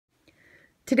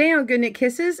Today on GoodKnit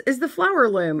Kisses is the flower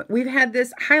loom. We've had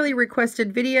this highly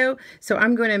requested video, so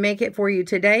I'm going to make it for you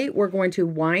today. We're going to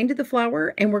wind the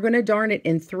flower and we're going to darn it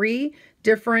in 3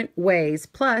 different ways,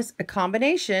 plus a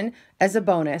combination as a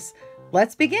bonus.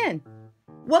 Let's begin.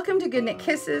 Welcome to GoodKnit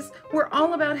Kisses. We're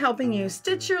all about helping you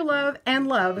stitch your love and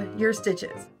love your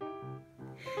stitches.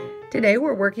 Today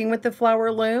we're working with the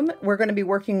flower loom. We're going to be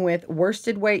working with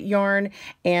worsted weight yarn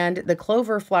and the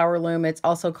clover flower loom. It's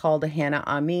also called a Hana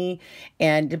Ami,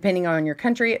 and depending on your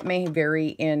country it may vary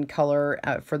in color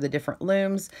for the different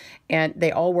looms, and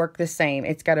they all work the same.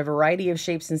 It's got a variety of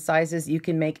shapes and sizes. You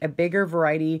can make a bigger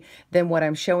variety than what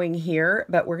I'm showing here,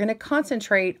 but we're going to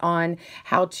concentrate on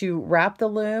how to wrap the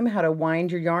loom, how to wind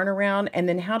your yarn around, and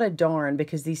then how to darn,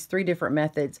 because these 3 different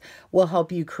methods will help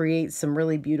you create some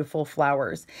really beautiful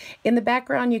flowers. In the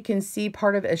background, you can see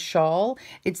part of a shawl.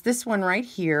 It's this one right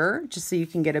here, just so you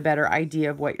can get a better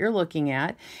idea of what you're looking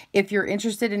at. If you're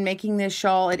interested in making this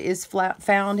shawl, it is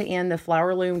found in the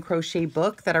Flower Loom Crochet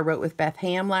book that I wrote with Beth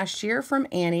Ham last year from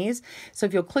Annie's. So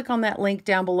if you'll click on that link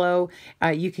down below,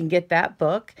 you can get that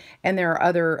book, and there are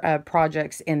other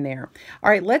projects in there. All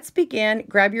right, let's begin.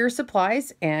 Grab your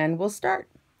supplies and we'll start.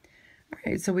 All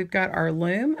right, so we've got our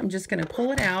loom. I'm just going to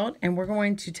pull it out, and we're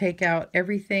going to take out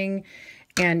everything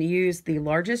and use the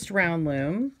largest round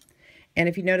loom. And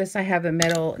if you notice, I have a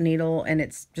metal needle, and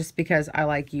it's just because I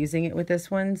like using it with this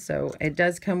one. So it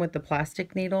does come with the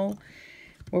plastic needle.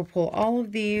 We'll pull all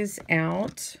of these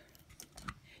out.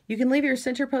 You can leave your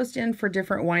center post in for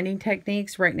different winding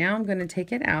techniques. Right now I'm going to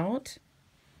take it out,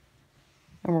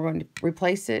 and we're going to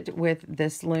replace it with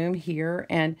this loom here.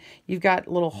 And you've got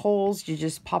little holes. You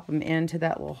just pop them into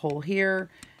that little hole here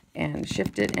and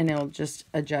shift it, and it'll just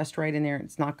adjust right in there.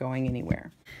 It's not going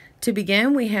anywhere. To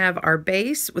begin, we have our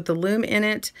base with the loom in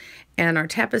it, and our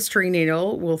tapestry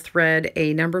needle will thread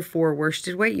a number 4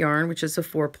 worsted weight yarn, which is a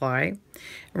 4-ply. And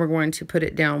we're going to put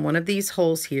it down one of these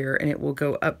holes here, and it will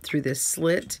go up through this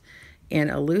slit in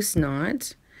a loose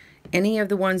knot. Any of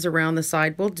the ones around the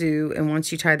side will do, and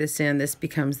once you tie this in, this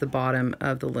becomes the bottom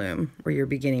of the loom, or your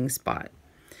beginning spot.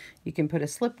 You can put a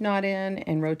slip knot in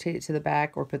and rotate it to the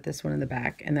back, or put this one in the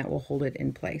back, and that will hold it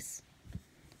in place.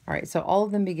 All right, so all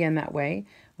of them begin that way.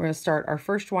 We're going to start our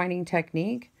first winding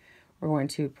technique. We're going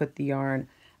to put the yarn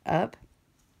up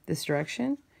this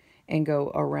direction and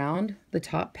go around the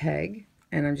top peg,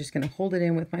 and I'm just going to hold it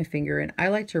in with my finger, and I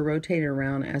like to rotate it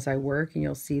around as I work, and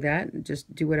you'll see that.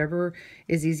 Just do whatever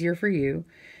is easier for you,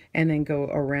 and then go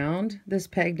around this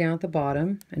peg down at the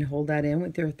bottom and hold that in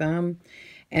with your thumb,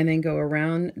 and then go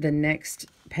around the next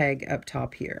peg up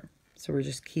top here. So we're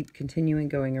just keep continuing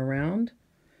going around,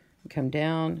 come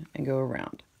down and go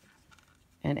around.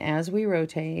 And as we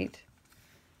rotate,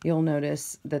 you'll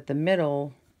notice that the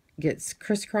middle gets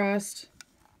crisscrossed.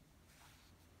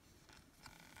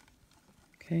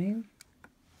 Okay.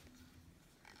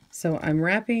 So I'm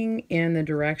wrapping in the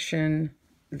direction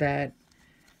that,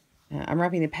 I'm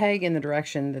wrapping the peg in the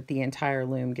direction that the entire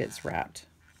loom gets wrapped.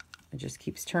 It just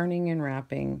keeps turning and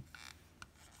wrapping.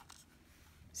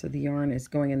 So the yarn is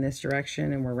going in this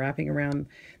direction, and we're wrapping around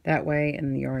that way,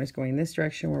 and the yarn is going in this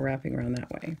direction, we're wrapping around that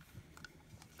way.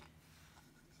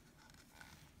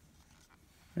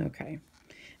 Okay. And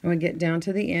when we get down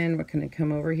to the end, we're going to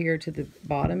come over here to the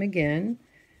bottom again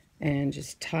and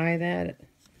just tie that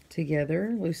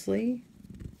together loosely.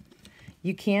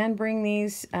 You can bring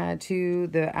these to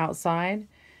the outside.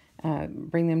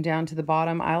 Bring them down to the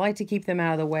bottom. I like to keep them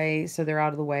out of the way so they're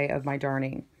out of the way of my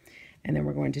darning. And then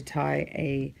we're going to tie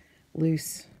a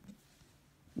loose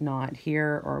knot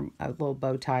here, or a little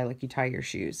bow tie like you tie your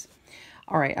shoes.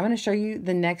 All right, I'm going to show you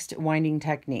the next winding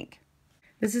technique.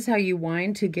 This is how you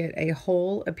wind to get a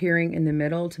hole appearing in the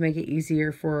middle to make it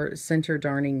easier for center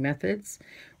darning methods.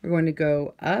 We're going to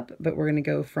go up, but we're going to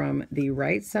go from the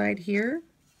right side here,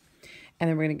 and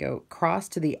then we're going to go cross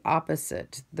to the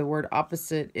opposite. The word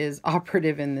opposite is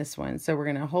operative in this one. So we're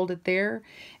going to hold it there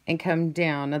and come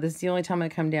down. Now this is the only time I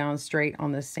come down straight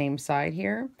on the same side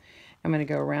here. I'm going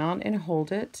to go around and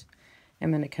hold it.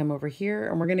 I'm going to come over here,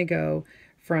 and we're going to go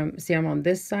from, see, I'm on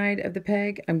this side of the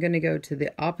peg. I'm going to go to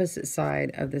the opposite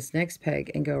side of this next peg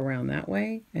and go around that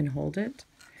way and hold it.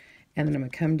 And then I'm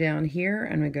going to come down here,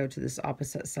 and I'm going to go to this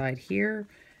opposite side here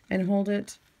and hold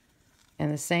it.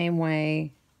 And the same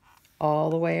way all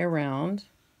the way around.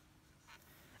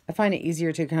 I find it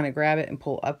easier to kind of grab it and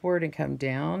pull upward and come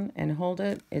down and hold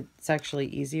it. It's actually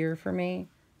easier for me.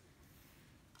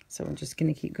 So I'm just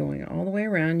going to keep going all the way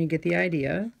around. You get the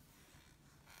idea.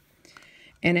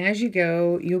 And as you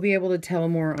go, you'll be able to tell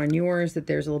more on yours that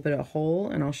there's a little bit of a hole,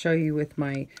 and I'll show you with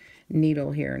my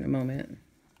needle here in a moment.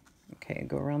 Okay,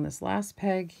 go around this last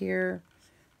peg here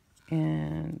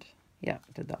and Yeah,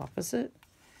 did the opposite.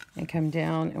 And come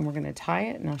down, and we're going to tie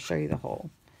it, and I'll show you the hole.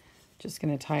 Just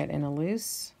going to tie it in a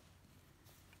loose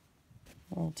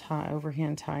little tie,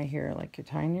 overhand tie here, like you're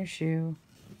tying your shoe.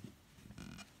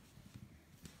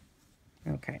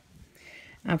 Okay.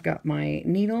 I've got my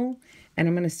needle, and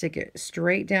I'm going to stick it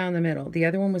straight down the middle. The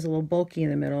other one was a little bulky in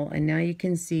the middle, and now you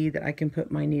can see that I can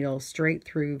put my needle straight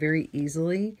through very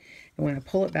easily. And when I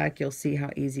pull it back, you'll see how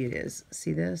easy it is.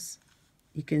 See this?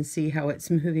 You can see how it's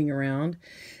moving around.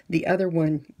 The other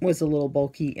one was a little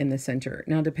bulky in the center.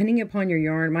 Now, depending upon your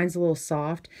yarn, mine's a little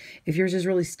soft. If yours is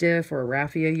really stiff or a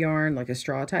raffia yarn, like a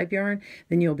straw type yarn,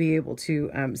 then you'll be able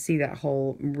to see that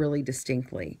hole really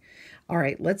distinctly. All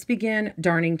right, let's begin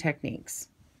darning techniques.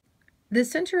 The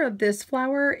center of this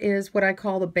flower is what I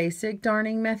call the basic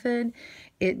darning method.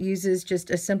 It uses just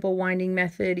a simple winding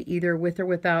method, either with or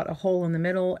without a hole in the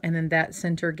middle, and then that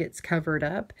center gets covered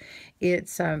up.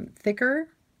 It's thicker,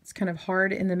 it's kind of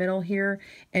hard in the middle here,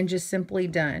 and just simply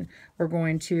done. We're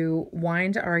going to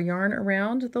wind our yarn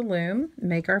around the loom,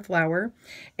 make our flower,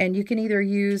 and you can either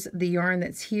use the yarn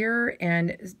that's here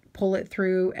and pull it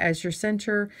through as your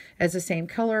center as the same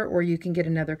color, or you can get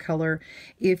another color.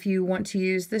 If you want to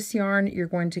use this yarn, you're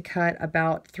going to cut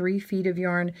about 3 feet of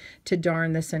yarn to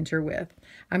darn the center with.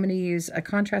 I'm going to use a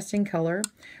contrasting color.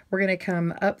 We're going to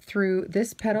come up through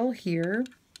this petal here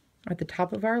at the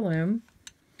top of our loom,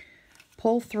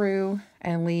 pull through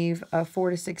and leave a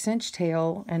 4 to 6 inch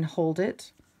tail and hold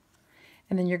it.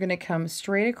 And then you're going to come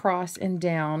straight across and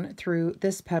down through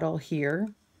this petal here,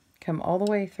 come all the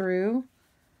way through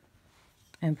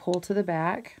and pull to the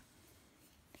back.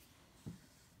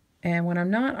 And when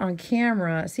I'm not on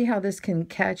camera, see how this can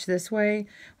catch this way?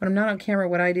 When I'm not on camera,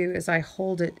 what I do is I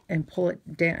hold it and pull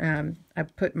it down. I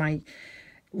put my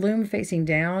loom facing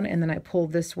down, and then I pull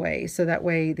this way, so that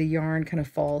way the yarn kind of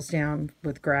falls down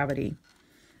with gravity.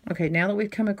 Okay, now that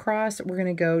we've come across, we're going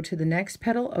to go to the next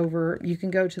petal over. You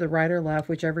can go to the right or left,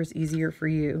 whichever is easier for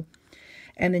you.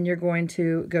 And then you're going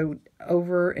to go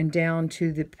over and down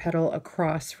to the petal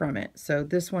across from it. So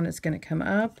this one is going to come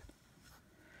up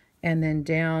and then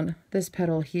down this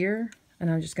petal here.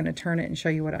 And I'm just going to turn it and show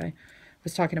you what I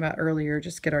was talking about earlier.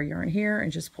 Just get our yarn here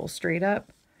and just pull straight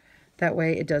up. That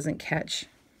way it doesn't catch.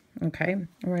 Okay, and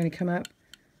we're going to come up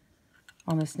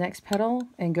on this next petal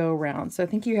and go around. So I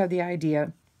think you have the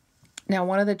idea. Now,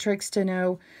 one of the tricks to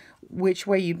know which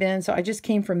way you bend, so I just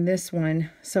came from this one,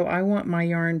 so I want my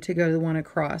yarn to go to the one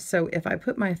across. So if I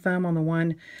put my thumb on the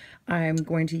one I'm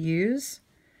going to use,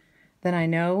 then I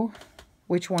know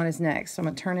which one is next. So I'm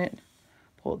going to turn it,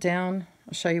 pull it down.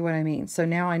 I'll show you what I mean. So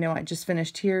now I know I just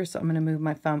finished here, so I'm going to move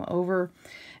my thumb over,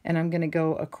 and I'm going to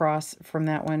go across from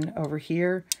that one over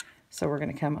here. So we're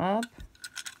going to come up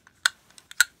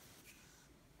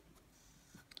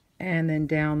and then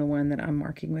down the one that I'm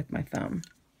marking with my thumb.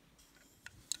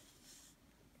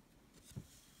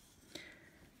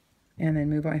 And then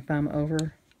move my thumb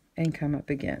over and come up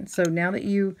again. So now that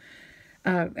you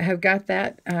have got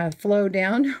that flow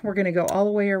down, we're going to go all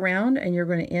the way around, and you're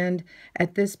going to end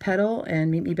at this petal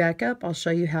and meet me back up. I'll show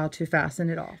you how to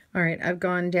fasten it off. All right, I've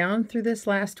gone down through this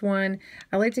last one.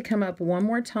 I like to come up one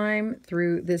more time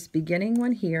through this beginning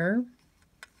one here,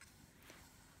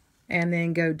 and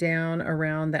then go down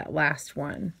around that last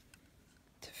one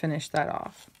to finish that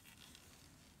off.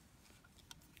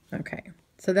 Okay.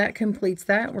 So that completes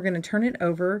that. We're going to turn it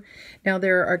over. Now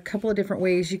there are a couple of different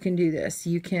ways you can do this.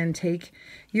 You can take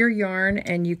your yarn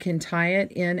and you can tie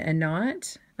it in a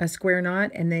knot, a square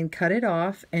knot, and then cut it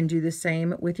off and do the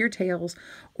same with your tails,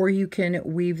 or you can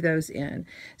weave those in.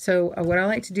 So what I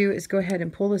like to do is go ahead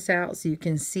and pull this out so you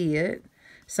can see it.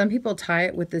 Some people tie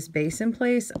it with this base in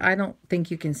place. I don't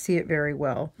think you can see it very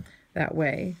well that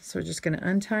way. So we're just going to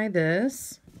untie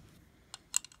this.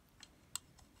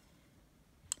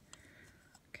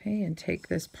 Okay, and take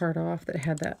this part off that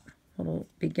had that little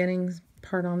beginning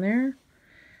part on there.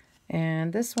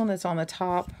 And this one that's on the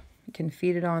top, you can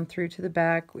feed it on through to the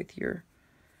back with your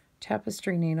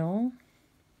tapestry needle.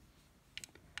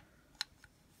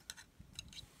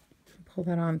 Pull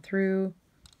that on through.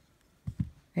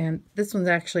 And this one's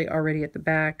actually already at the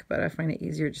back, but I find it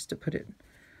easier just to poke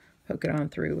it on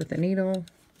through with a needle.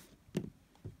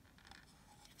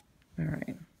 All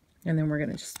right, and then we're going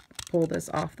to just pull this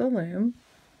off the loom.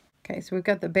 Okay, so we've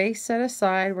got the base set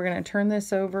aside. We're going to turn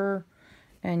this over,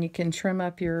 and you can trim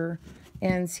up your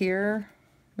ends here,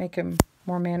 make them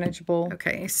more manageable.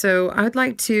 Okay, so I'd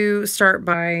like to start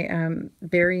by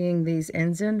burying these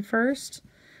ends in first.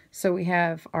 So we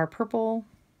have our purple.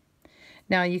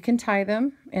 Now you can tie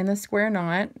them in the square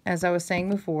knot, as I was saying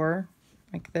before,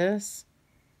 like this.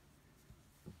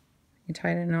 You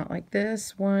tie it in a knot like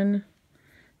this, 1,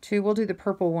 2. We'll do the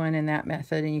purple one in that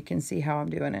method, and you can see how I'm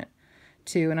doing it.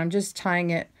 2, and I'm just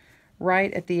tying it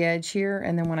right at the edge here,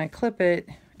 and then when I clip it,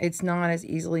 it's not as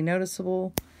easily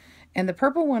noticeable. And the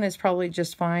purple one is probably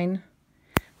just fine,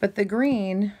 but the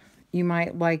green, you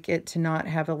might like it to not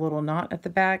have a little knot at the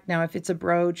back. Now, if it's a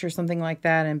brooch or something like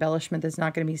that, an embellishment that's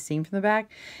not going to be seen from the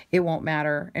back, it won't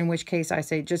matter, in which case I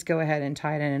say just go ahead and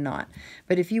tie it in a knot.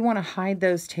 But if you want to hide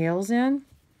those tails in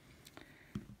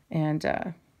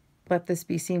and let this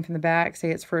be seen from the back,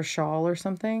 say it's for a shawl or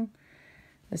something,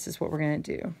 this is what we're going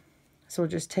to do. So we'll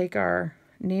just take our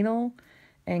needle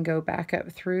and go back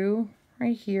up through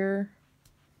right here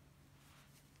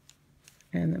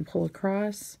and then pull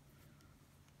across,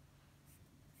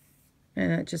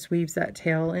 and it just weaves that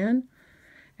tail in,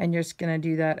 and you're just going to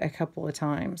do that a couple of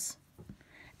times,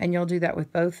 and you'll do that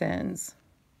with both ends.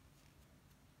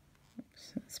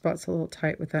 Oops, that spot's a little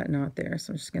tight with that knot there,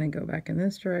 so I'm just going to go back in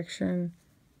this direction.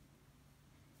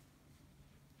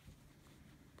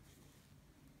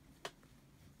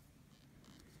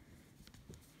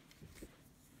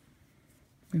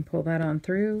 And pull that on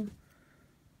through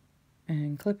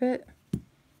and clip it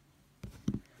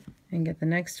and get the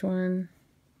next one.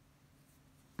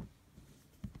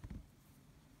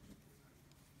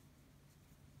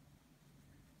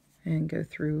 And go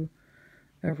through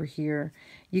over here.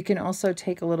 You can also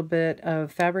take a little bit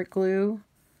of fabric glue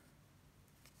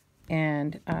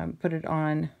and put it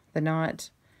on the knot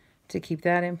to keep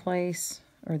that in place,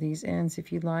 or these ends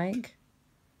if you'd like.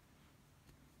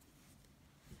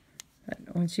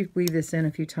 But once you weave this in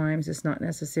a few times, it's not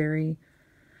necessary.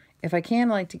 If I can,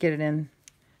 I like to get it in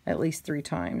at least 3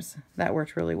 times. That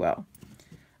worked really well.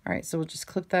 All right, so we'll just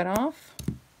clip that off.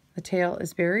 The tail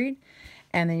is buried,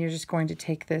 and then you're just going to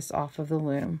take this off of the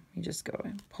loom. You just go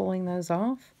pulling those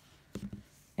off,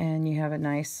 and you have a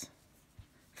nice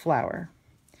flower.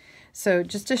 So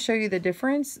just to show you the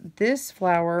difference, this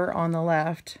flower on the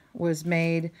left was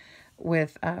made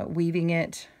with weaving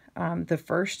it the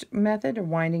first method, or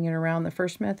winding it around the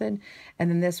first method,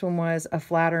 and then this one was a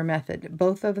flatter method.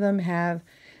 Both of them have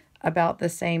about the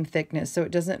same thickness, so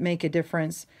it doesn't make a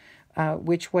difference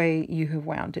which way you have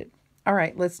wound it. All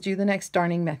right, let's do the next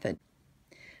darning method.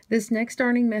 This next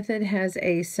darning method has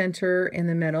a center in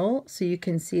the middle, so you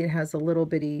can see it has a little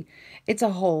bitty, it's a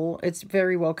hole, it's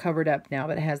very well covered up now,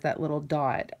 but it has that little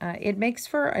dot. It makes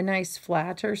for a nice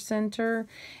flatter center,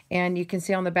 and you can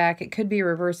see on the back it could be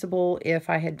reversible if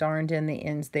I had darned in the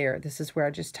ends there. This is where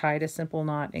I just tied a simple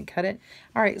knot and cut it.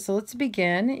 All right, so let's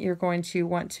begin. You're going to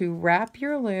want to wrap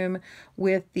your loom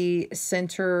with the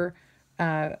center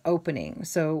opening,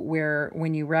 so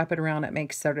when you wrap it around, it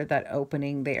makes sort of that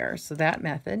opening there. So that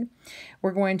method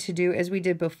we're going to do as we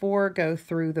did before, go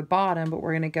through the bottom, but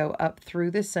we're going to go up through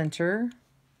the center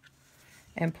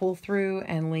and pull through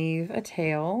and leave a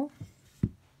tail.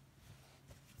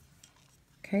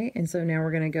 Okay, and so now we're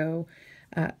going to go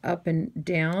up and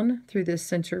down through this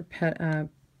center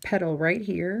petal right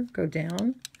here. Go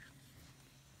down.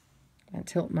 I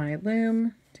tilt my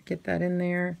loom to get that in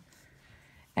there.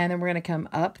 And then we're going to come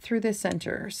up through the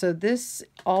center. So this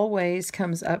always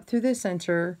comes up through the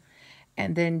center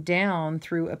and then down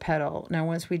through a petal. Now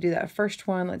once we do that first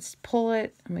one, let's pull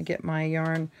it. I'm going to get my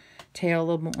yarn tail a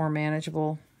little bit more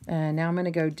manageable. And now I'm going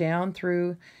to go down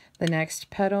through the next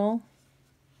petal.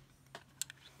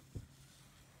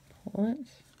 Pull it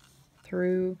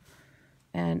through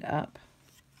and up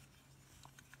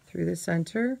through the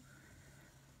center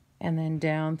and then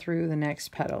down through the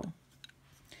next petal.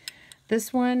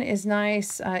 This one is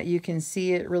nice. You can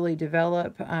see it really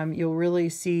develop. You'll really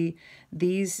see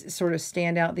these sort of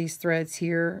stand out, these threads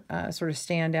here sort of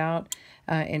stand out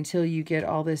until you get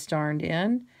all this darned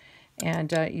in. And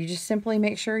you just simply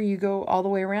make sure you go all the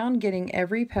way around, getting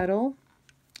every petal,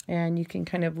 and you can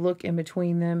kind of look in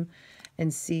between them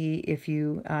and see if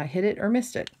you hit it or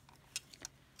missed it.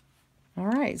 All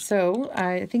right, so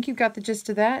I think you've got the gist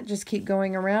of that. Just keep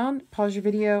going around, pause your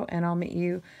video, and I'll meet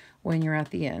you when you're at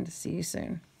the end. See you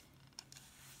soon.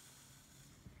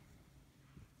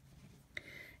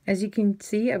 As you can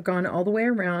see, I've gone all the way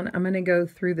around. I'm going to go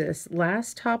through this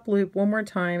last top loop one more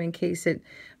time in case it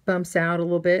bumps out a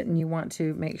little bit and you want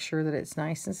to make sure that it's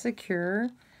nice and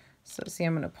secure. So see,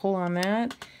 I'm going to pull on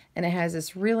that, and it has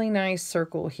this really nice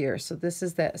circle here. So this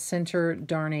is that center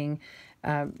darning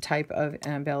type of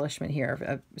embellishment here,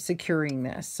 of securing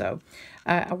this. So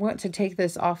I want to take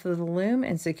this off of the loom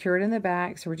and secure it in the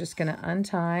back. So we're just going to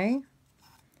untie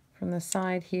from the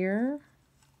side here,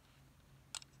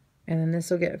 and then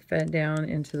this will get fed down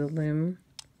into the loom.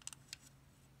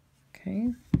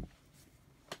 Okay.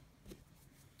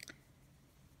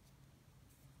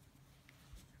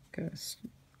 Go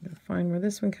find where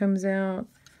this one comes out.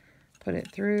 put it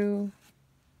through.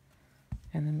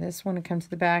 And then this one, it comes to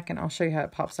the back, and I'll show you how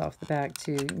it pops off the back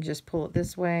too. You can just pull it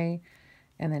this way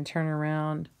and then turn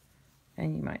around,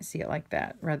 and you might see it like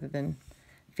that rather than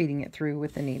feeding it through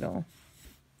with the needle.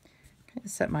 Okay,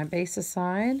 set my base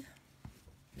aside.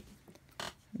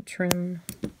 Trim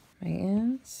my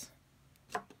ends.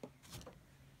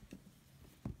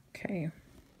 Okay.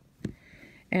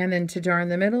 And then to darn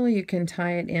the middle, you can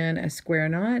tie it in a square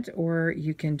knot, or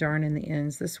you can darn in the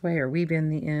ends this way, or weave in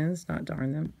the ends, not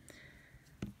darn them.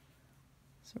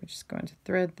 So we're just going to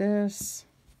thread this.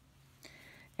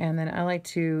 And then I like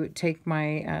to take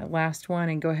my last one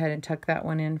and go ahead and tuck that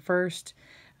one in first.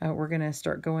 We're going to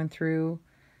start going through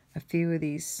a few of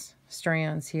these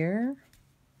strands here.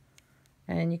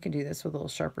 And you can do this with a little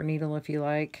sharper needle if you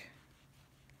like.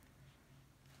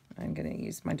 I'm going to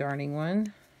use my darning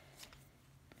one.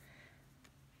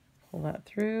 Pull that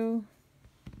through.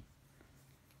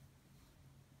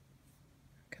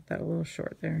 Cut that a little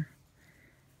short there.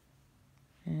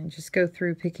 And just go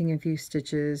through picking a few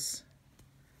stitches.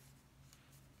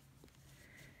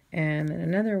 And then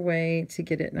another way to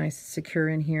get it nice and secure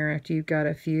in here after you've got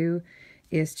a few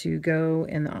is to go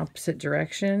in the opposite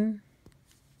direction.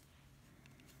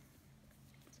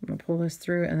 So I'm going to pull this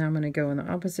through, and I'm going to go in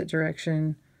the opposite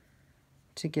direction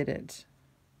to get it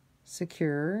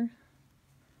secure.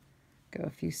 Go a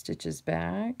few stitches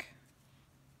back.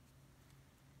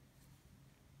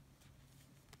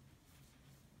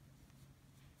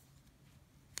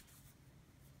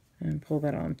 And pull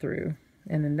that on through.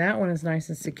 And then that one is nice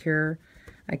and secure.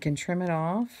 I can trim it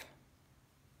off.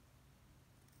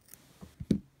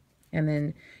 And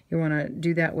then you want to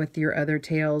do that with your other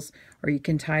tails, or you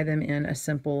can tie them in a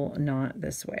simple knot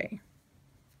this way.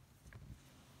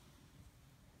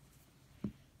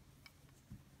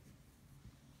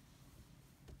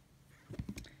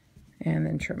 And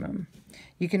then trim them.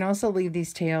 You can also leave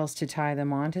these tails to tie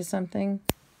them onto something.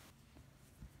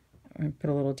 I'm going to put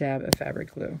a little dab of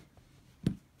fabric glue.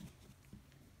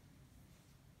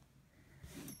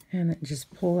 And then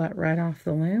just pull that right off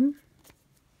the loom.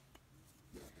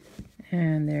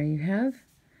 And there you have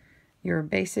your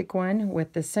basic one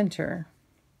with the center.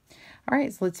 All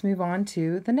right, so let's move on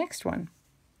to the next one.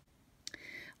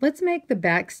 Let's make the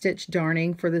back stitch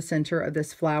darning for the center of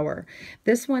this flower.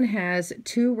 This one has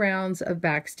 2 rounds of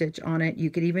back stitch on it.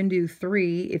 You could even do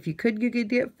 3. If you could, you could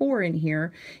get 4 in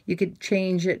here. You could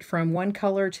change it from one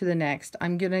color to the next.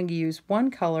 I'm going to use one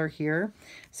color here.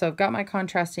 So I've got my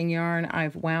contrasting yarn.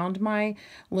 I've wound my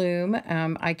loom.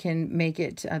 I can make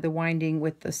it the winding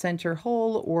with the center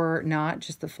hole or not,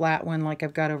 just the flat one like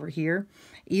I've got over here.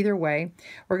 Either way,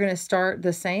 we're going to start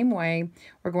the same way.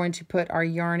 We're going to put our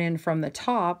yarn in from the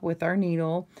top with our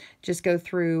needle. Just go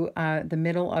through the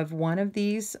middle of one of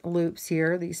these loops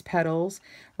here, these petals.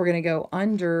 We're going to go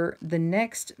under the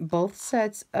next both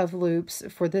sets of loops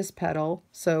for this petal.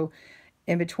 So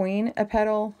in between a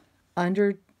petal,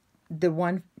 under the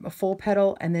one full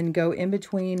petal, and then go in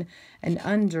between and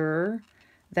under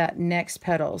that next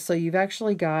petal. So you've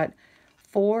actually got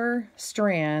 4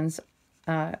 strands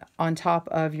on top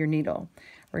of your needle.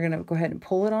 We're going to go ahead and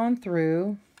pull it on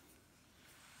through,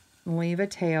 leave a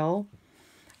tail.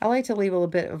 I like to leave a little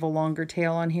bit of a longer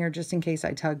tail on here just in case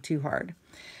I tug too hard.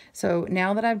 So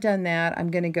now that I've done that, I'm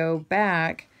going to go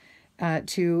back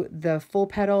to the full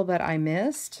petal that I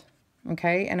missed,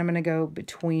 okay, and I'm going to go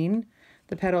between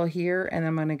the petal here, and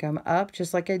I'm going to come up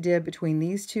just like I did between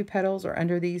these 2 petals, or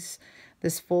under this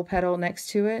full petal next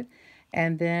to it,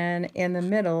 and then in the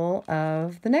middle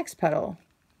of the next petal.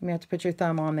 You have to put your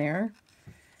thumb on there.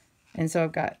 And so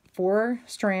I've got 4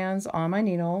 strands on my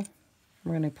needle.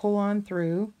 We're going to pull on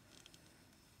through,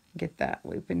 get that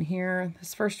loop in here.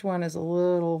 This first one is a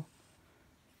little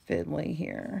fiddly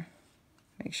here.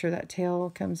 Make sure that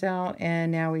tail comes out,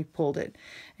 and now we've pulled it.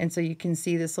 And so you can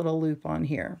see this little loop on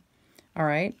here. All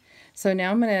right, so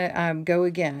now I'm going to go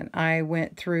again. I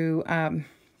went through,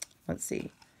 let's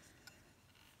see.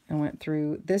 I went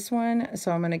through this one,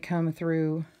 so I'm going to come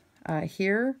through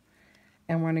here,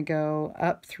 and we're going to go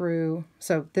up through.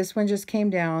 So this one just came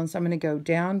down, so I'm going to go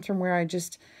down from where I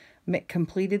just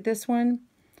completed this one,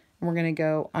 and we're going to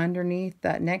go underneath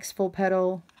that next full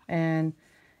petal and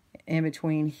in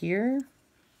between here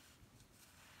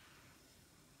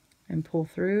and pull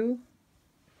through.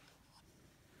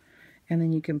 And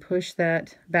then you can push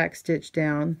that back stitch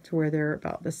down to where they're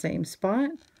about the same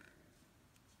spot.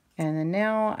 And then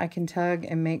now I can tug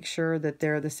and make sure that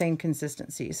they're the same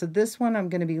consistency. So this one I'm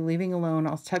going to be leaving alone.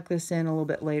 I'll tuck this in a little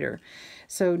bit later.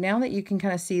 So now that you can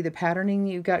kind of see the patterning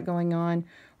you've got going on,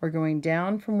 we're going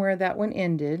down from where that one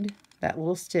ended, that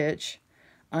little stitch,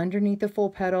 underneath the full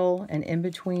petal and in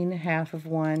between half of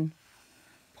one,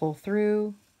 pull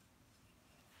through,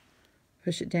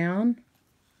 push it down.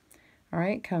 All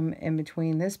right, come in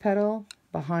between this petal,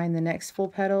 behind the next full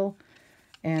petal,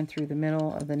 and through the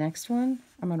middle of the next one.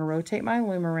 I'm going to rotate my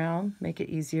loom around, make it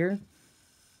easier.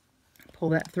 Pull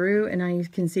that through, and now you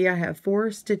can see I have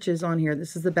 4 stitches on here.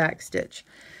 This is the back stitch.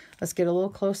 Let's get a little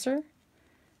closer.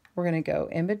 We're going to go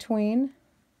in between,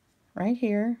 right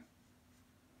here,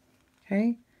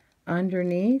 okay,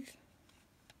 underneath,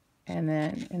 and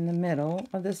then in the middle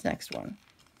of this next one.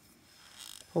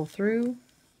 Pull through.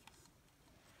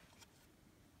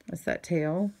 That's that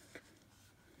tail.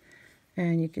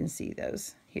 And you can see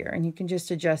those here, and you can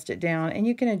just adjust it down, and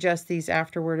you can adjust these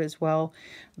afterward as well.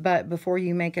 But before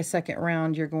you make a second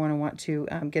round, you're going to want to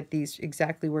get these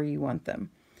exactly where you want them.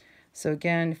 So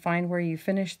again, find where you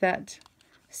finish that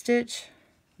stitch,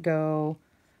 go,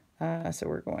 so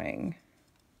we're going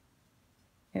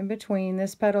in between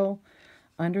this petal,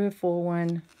 under the full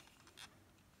one,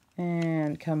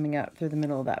 and coming up through the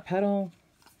middle of that petal,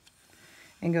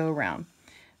 and go around.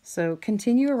 So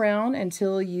continue around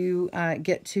until you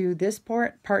get to this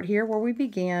part here where we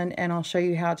began, and I'll show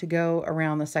you how to go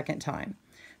around the second time.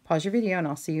 Pause your video and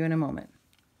I'll see you in a moment.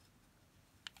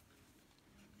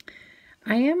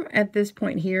 I am at this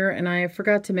point here, and I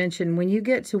forgot to mention, when you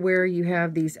get to where you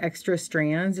have these extra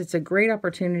strands, it's a great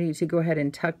opportunity to go ahead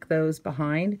and tuck those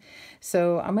behind.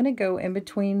 So I'm going to go in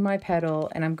between my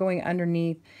petal, and I'm going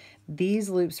underneath these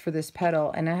loops for this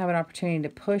petal, and I have an opportunity to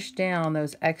push down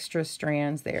those extra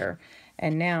strands there,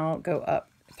 and now go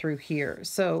up through here.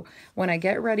 So when I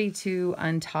get ready to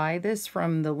untie this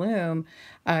from the loom,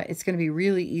 it's going to be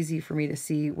really easy for me to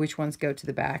see which ones go to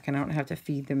the back, and I don't have to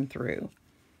feed them through.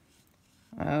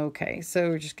 Okay, so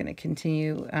we're just going to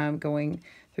continue going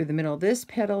through the middle of this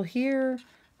petal here,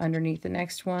 underneath the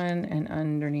next one, and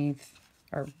underneath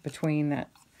or between that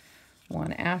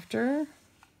one after.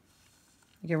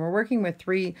 Again, we're working with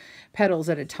 3 petals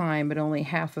at a time, but only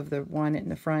half of the one in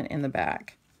the front and the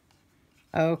back.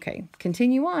 Okay,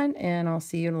 continue on, and I'll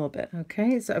see you in a little bit.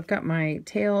 Okay, so I've got my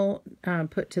tail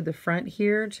put to the front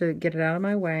here to get it out of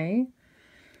my way.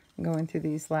 I'm going through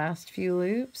these last few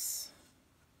loops.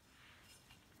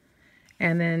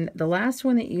 And then the last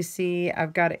one that you see,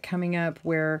 I've got it coming up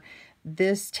where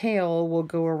this tail will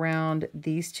go around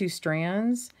these 2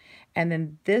 strands, and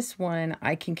then this one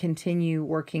I can continue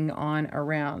working on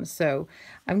around. So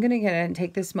I'm going to go ahead and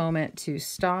take this moment to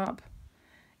stop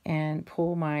and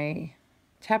pull my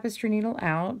tapestry needle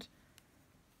out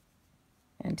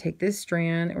and take this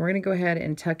strand, and we're going to go ahead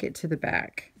and tuck it to the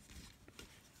back.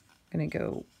 I'm going to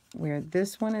go where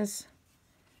this one is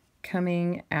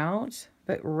coming out,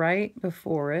 but right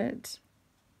before it.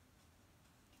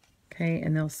 Okay,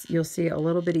 and you'll see a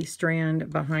little bitty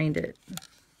strand behind it.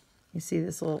 You see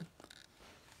this little,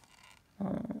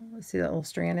 see that little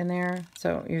strand in there?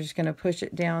 So you're just going to push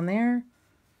it down there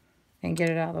and get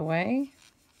it out of the way.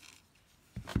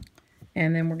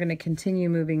 And then we're going to continue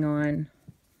moving on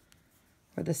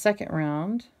for the second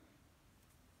round.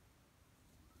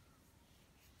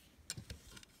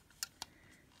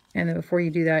 And then before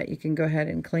you do that, you can go ahead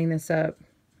and clean this up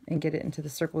and get it into the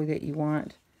circle that you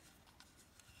want.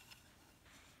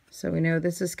 So we know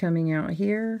this is coming out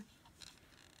here.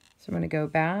 So I'm going to go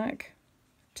back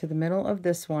to the middle of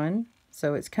this one.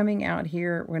 So it's coming out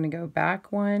here. We're going to go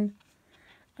back 1,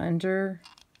 under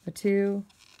the 2,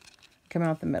 come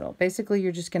out the middle. Basically,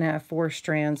 you're just going to have 4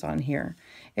 strands on here.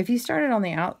 If you started on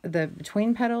the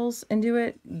between petals and do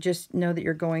it, just know that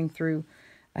you're going through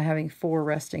having 4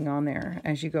 resting on there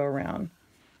as you go around.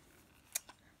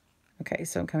 Okay,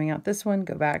 so I'm coming out this one,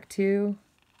 go back 2.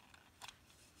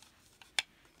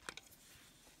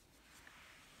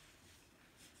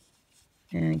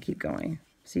 And keep going.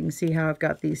 So you can see how I've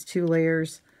got these 2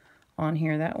 layers on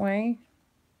here that way.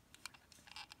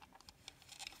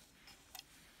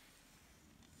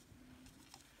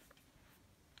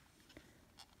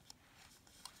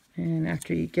 And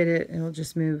after you get it, it'll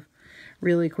just move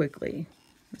really quickly.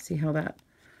 Let's see how that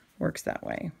works that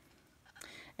way.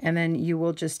 And then you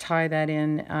will just tie that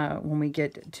in when we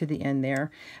get to the end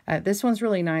there. This one's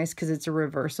really nice because it's a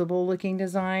reversible looking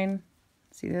design.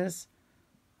 See this?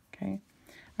 Okay.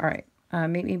 All right.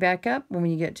 Meet me back up when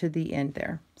you get to the end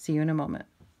there. See you in a moment.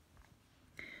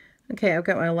 Okay, I've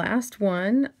got my last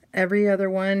one. Every other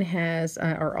one has,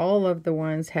 or all of the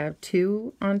ones have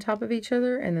 2 on top of each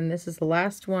other, and then this is the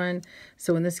last one.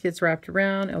 So when this gets wrapped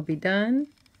around, it'll be done.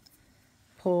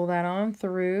 Pull that on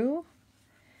through,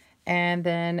 and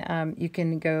then you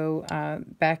can go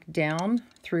back down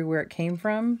through where it came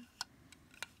from.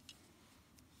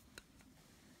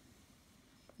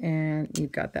 And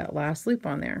you've got that last loop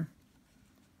on there.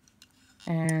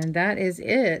 And that is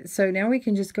it. So now we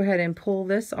can just go ahead and pull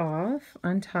this off,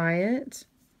 untie it.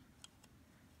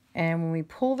 And when we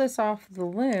pull this off the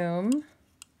loom,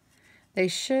 they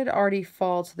should already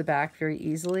fall to the back very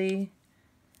easily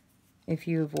if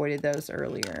you avoided those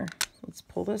earlier. Let's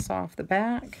pull this off the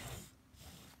back.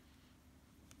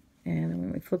 And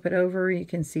when we flip it over, you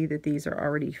can see that these are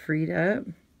already freed up.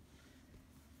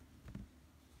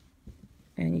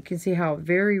 And you can see how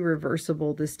very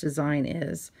reversible this design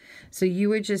is. So you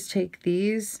would just take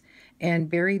these and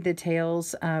bury the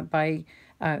tails by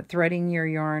threading your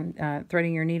yarn,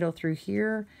 threading your needle through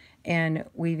here and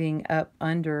weaving up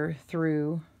under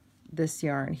through this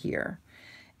yarn here.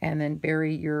 And then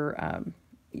bury your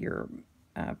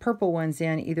purple ones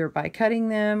in either by cutting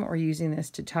them or using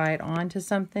this to tie it on to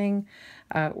something,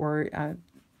 or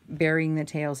burying the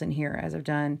tails in here as I've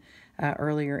done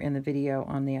earlier in the video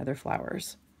on the other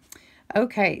flowers.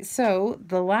 Okay, so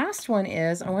the last one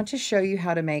is, I want to show you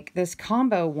how to make this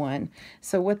combo one.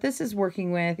 So what this is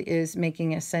working with is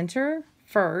making a center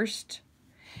first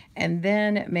and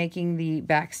then making the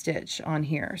back stitch on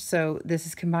here. So this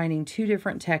is combining two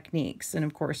different techniques, and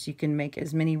of course you can make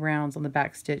as many rounds on the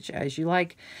back stitch as you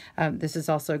like. This is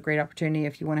also a great opportunity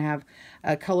if you want to have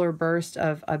a color burst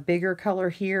of a bigger color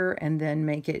here and then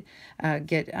make it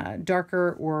get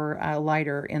darker or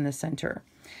lighter in the center.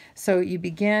 So you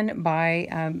begin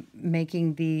by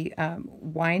making the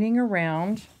winding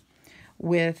around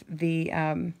with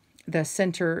the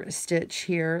center stitch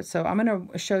here. So I'm going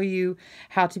to show you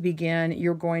how to begin.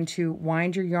 You're going to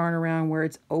wind your yarn around where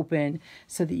it's open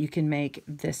so that you can make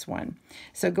this one.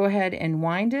 So go ahead and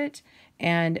wind it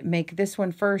and make this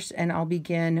one first, and I'll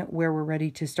begin where we're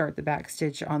ready to start the back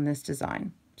stitch on this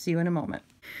design. See you in a moment.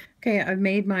 Okay, I've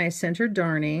made my center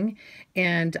darning,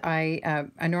 and I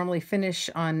normally finish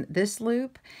on this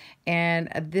loop, and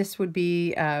this would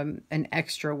be an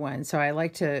extra one. So I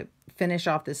like to finish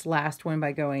off this last one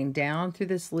by going down through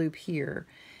this loop here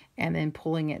and then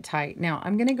pulling it tight. Now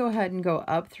I'm going to go ahead and go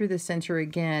up through the center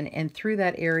again and through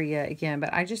that area again,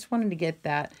 but I just wanted to get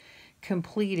that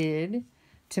completed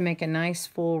to make a nice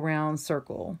full round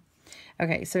circle.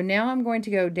 Okay, so now I'm going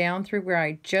to go down through where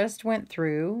I just went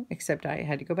through, except I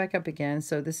had to go back up again.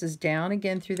 So this is down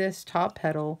again through this top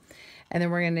petal, and then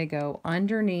we're going to go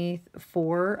underneath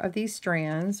 4 of these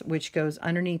strands, which goes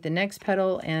underneath the next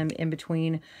petal and in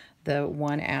between the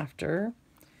one after.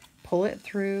 Pull it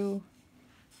through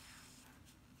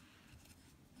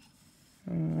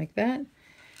like that,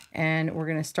 and we're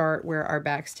going to start where our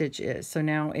back stitch is. So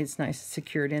now it's nice and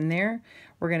secured in there.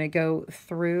 We're going to go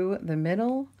through the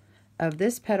middle of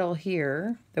this petal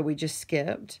here that we just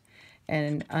skipped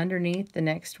and underneath the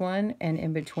next one and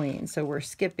in between. So we're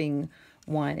skipping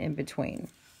one in between.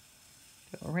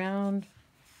 Go around,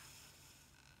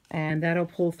 and that'll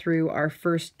pull through our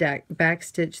first back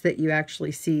stitch that you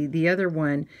actually see. The other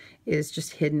one is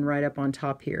just hidden right up on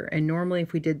top here. And normally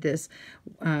if we did this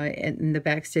in the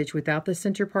back stitch without the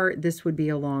center part, this would be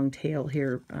a long tail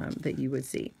here that you would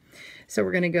see. So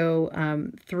we're going to go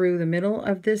through the middle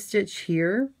of this stitch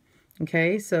here.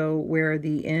 Okay, so where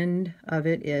the end of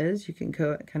it is, you can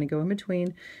kind of go in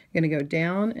between. You're going to go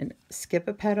down and skip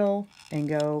a petal and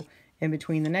go in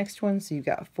between the next one. So you've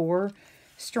got 4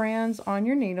 strands on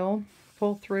your needle.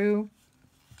 Pull through,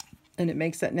 and it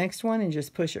makes that next one, and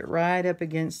just push it right up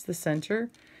against the center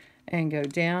and go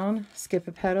down, skip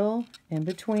a petal in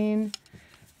between,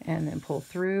 and then pull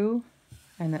through,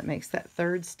 and that makes that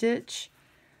 3rd stitch.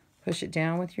 Push it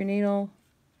down with your needle,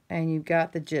 and you've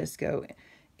got the gist. Go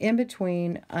in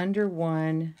between, under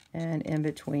one, and in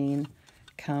between,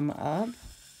 come up,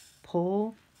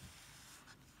 pull,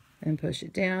 and push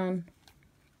it down,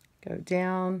 go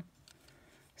down,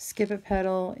 skip a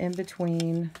petal, in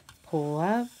between, pull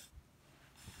up,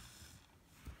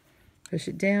 push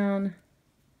it down,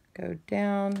 go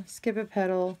down, skip a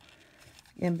petal,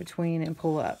 in between, and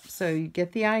pull up. So you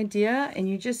get the idea, and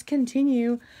you just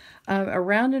continue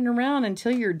around and around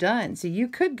until you're done. So you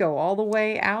could go all the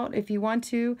way out if you want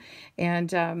to,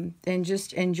 and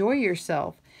just enjoy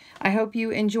yourself. I hope you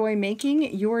enjoy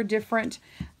making your different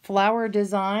flower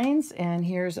designs, and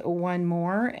here's one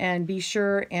more. And be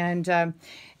sure, and a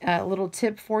little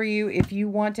tip for you, if you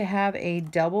want to have a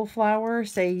double flower,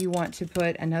 say you want to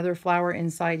put another flower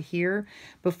inside here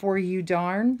before you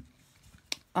darn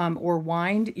or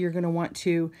wind, you're going to want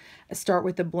to start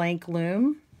with a blank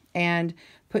loom and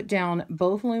put down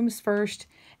both looms first,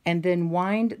 and then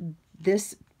wind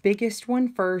this biggest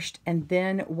one first and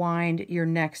then wind your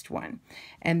next one.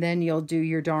 And then you'll do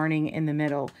your darning in the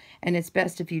middle. And it's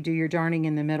best if you do your darning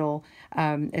in the middle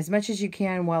as much as you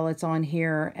can while it's on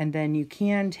here, and then you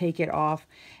can take it off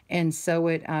and sew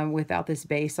it without this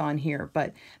base on here.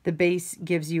 But the base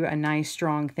gives you a nice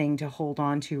strong thing to hold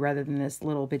on to rather than this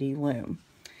little bitty loom.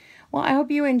 Well, I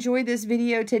hope you enjoyed this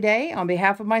video today. On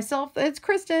behalf of myself, it's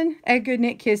Kristen at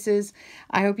GoodKnit Kisses.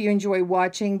 I hope you enjoy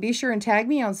watching. Be sure and tag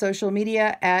me on social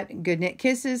media at GoodKnit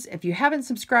Kisses. If you haven't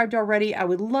subscribed already, I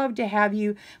would love to have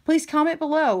you. Please comment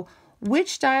below. Which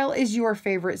style is your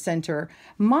favorite center?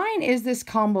 Mine is this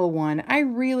combo one. I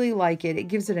really like it. It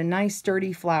gives it a nice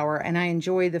sturdy flower, and I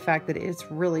enjoy the fact that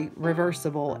it's really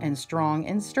reversible and strong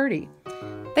and sturdy.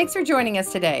 Thanks for joining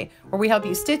us today, where we help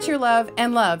you stitch your love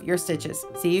and love your stitches.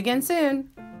 See you again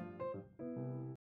soon.